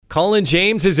Colin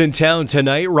James is in town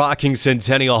tonight, rocking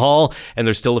Centennial Hall, and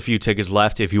there's still a few tickets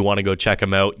left if you want to go check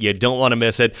him out. You don't want to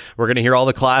miss it. We're going to hear all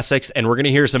the classics, and we're going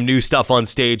to hear some new stuff on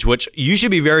stage, which you should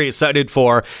be very excited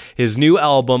for. His new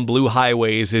album, Blue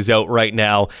Highways, is out right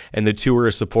now, and the tour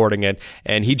is supporting it,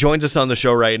 and he joins us on the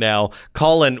show right now.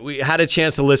 Colin, we had a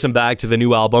chance to listen back to the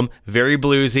new album, very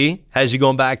bluesy, has you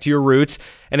going back to your roots,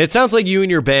 and it sounds like you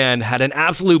and your band had an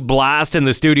absolute blast in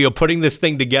the studio putting this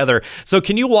thing together. So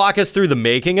can you walk us through the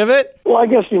making of it? Well, I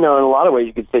guess, in a lot of ways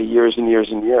you could say years and years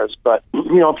and years. But,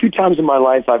 a few times in my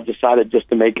life I've decided just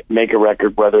to make a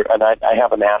record, and I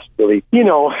haven't asked really,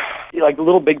 like a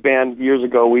Little Big Band years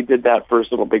ago, we did that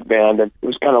first Little Big Band, and it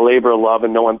was kind of labor of love,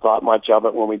 and no one thought much of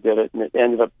it when we did it, and it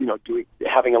ended up,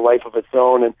 having a life of its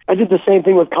own. And I did the same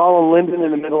thing with Colin Linden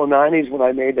in the middle of the 90s when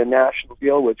I made a national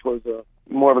deal, which was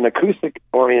more of an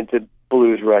acoustic-oriented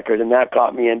blues record, and that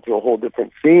got me into a whole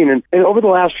different scene. And over the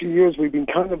last few years, we've been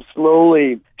kind of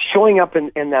slowly showing up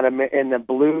in the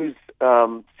blues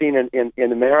scene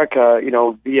in America,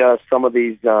 via some of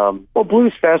these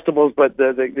blues festivals, but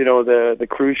the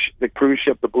cruise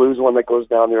ship, the blues one that goes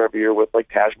down there every year with like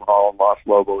Taj Mahal and Lost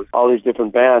Lobos, all these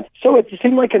different bands. So it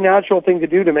seemed like a natural thing to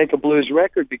do to make a blues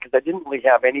record because I didn't really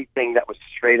have anything that was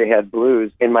straight ahead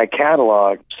blues in my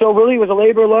catalog. So really, it was a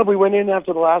labor of love. We went in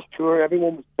after the last tour.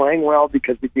 Everyone was playing well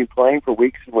because we've been playing for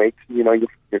weeks and weeks.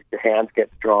 Your hands get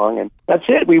strong, and that's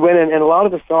it. We went in, and a lot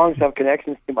of the songs have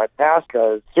connections to my past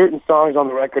because certain songs on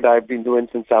the record I've been doing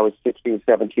since I was 16,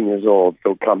 17 years old.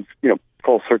 So it comes,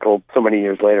 full circle so many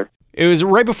years later. It was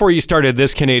right before you started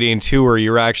this Canadian tour.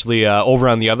 You were actually over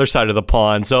on the other side of the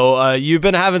pond. So you've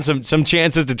been having some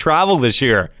chances to travel this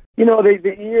year.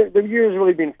 The year has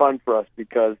really been fun for us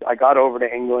because I got over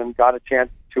to England, got a chance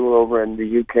to tour over in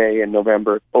the UK in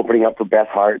November, opening up for Beth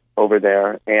Hart over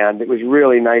there. And it was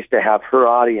really nice to have her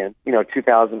audience,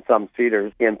 2,000-some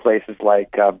seaters in places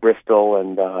like Bristol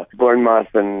and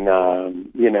Bournemouth and,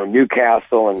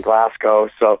 Newcastle and Glasgow.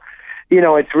 So,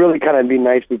 it's really kind of been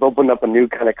nice. We've opened up a new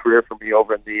kind of career for me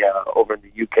over in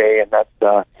the UK, and that's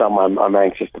something I'm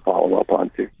anxious to follow up on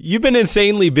too. You've been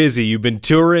insanely busy. You've been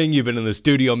touring. You've been in the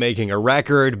studio making a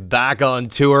record, back on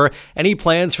tour. Any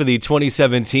plans for the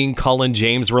 2017 Colin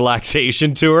James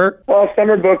relaxation tour? Well,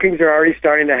 summer bookings are already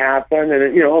starting to happen, and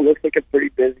it looks like a pretty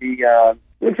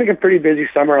busy.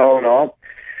 Summer all in all.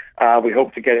 We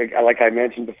hope to get, like I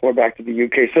mentioned before, back to the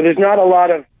UK. So there's not a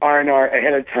lot of R&R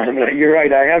ahead of time. You're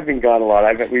right, I have been gone a lot.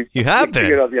 You have been?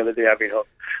 Figured out the other day I've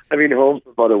been home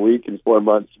for about a week and 4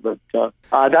 months. But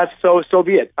that's so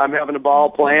be it. I'm having a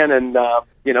ball playing, and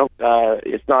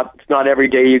it's not every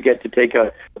day you get to take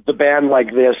the band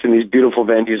like this in these beautiful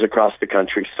venues across the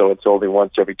country. So it's only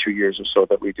once every 2 years or so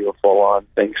that we do a full-on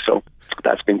thing. So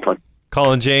that's been fun.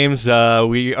 Colin James,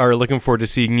 we are looking forward to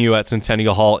seeing you at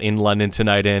Centennial Hall in London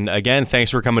tonight. And again,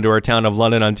 thanks for coming to our town of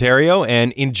London, Ontario,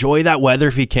 and enjoy that weather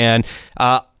if you can.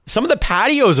 Some of the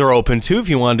patios are open too if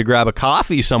you wanted to grab a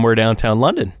coffee somewhere downtown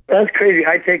London. That's crazy.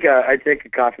 I take a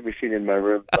coffee machine in my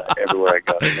room everywhere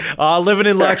I go. Living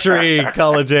in luxury,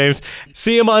 Colin James.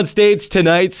 See him on stage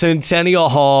tonight, Centennial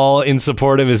Hall, in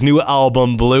support of his new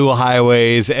album, Blue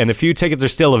Highways, and a few tickets are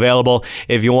still available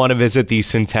if you want to visit the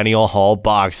Centennial Hall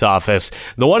box office.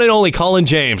 The one and only Colin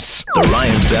James. The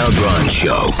Ryan Valdron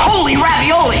Show. Holy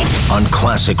ravioli! On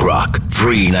Classic Rock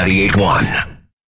 398.1.